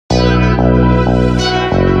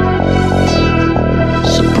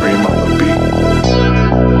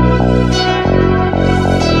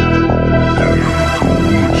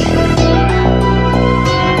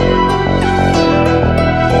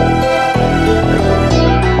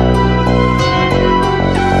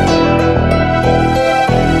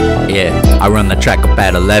I run the track up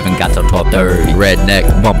at 11, got till 12:30.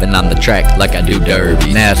 Redneck, bumping on the track like I do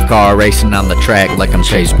derby. NASCAR racing on the track like I'm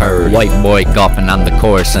Chase Purdy. White boy golfing on the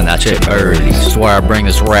course and I chip birdies. Swear I bring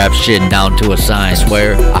this rap shit down to a science.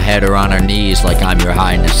 Swear I had her on her knees like I'm your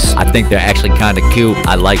highness. I think they're actually kinda cute,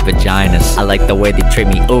 I like vaginas. I like the way they treat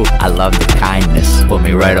me, ooh, I love the kindness. Put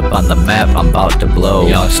me right up on the map, I'm about to blow.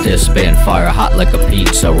 Young stiff spin fire hot like a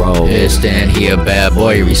pizza roll. Stand here, bad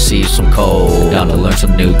boy, he receives some cold. Down to learn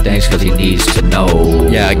some new things cause he needs to know.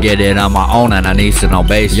 Yeah, I get it on my own and I need to know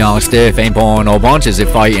base. Young stiff ain't pulling no bunches and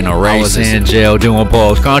fighting a race. I was in jail doing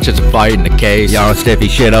post crunches and fighting the case. Young stiffy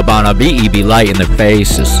shit up on a beat, he be lighting their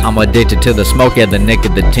faces. I'm addicted to the smoke at the nick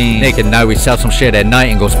of the team. Nick and night we sell some shit at night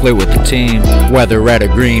and go split with the team. Whether red or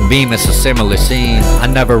green beam, it's a similar scene. I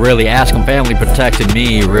never really ask them, family protected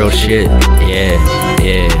me, real shit. Yeah,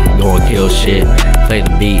 go and kill shit, play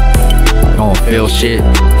the beat. Go and feel shit,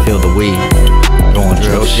 feel the weed. Go and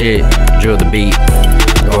drill shit, drill the beat.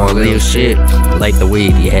 Go and leave shit, light the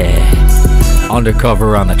weed, yeah.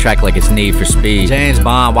 Undercover on the track like it's Need for Speed. James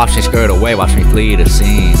Bond, watch me skirt away, watch me flee the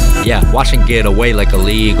scene. Yeah, watch me get away like a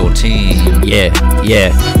legal team. Yeah,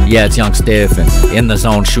 it's Young Stiff and in the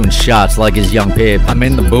zone shooting shots like it's Young Pip. I'm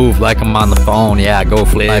in the booth like I'm on the phone, yeah, I go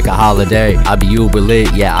flip like a holiday. I be uber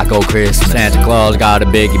lit, yeah, I go Christmas. Santa Claus got a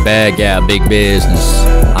biggie bag, yeah, big business.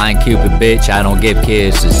 I ain't Cupid, bitch, I don't give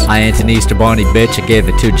kisses. I ain't an Easter bunny, bitch, I give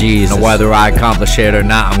it to Jesus. No whether I accomplish it or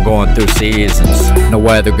not, I'm going through seasons. No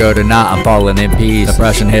weather good or not, I'm falling in peace.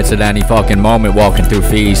 Depression hits at any fucking moment, walking through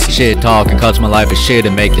feast. Shit talking cuts my life as shit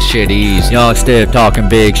and make the shit easy. Young Stiff talking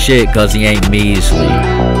big shit cause he ain't measly.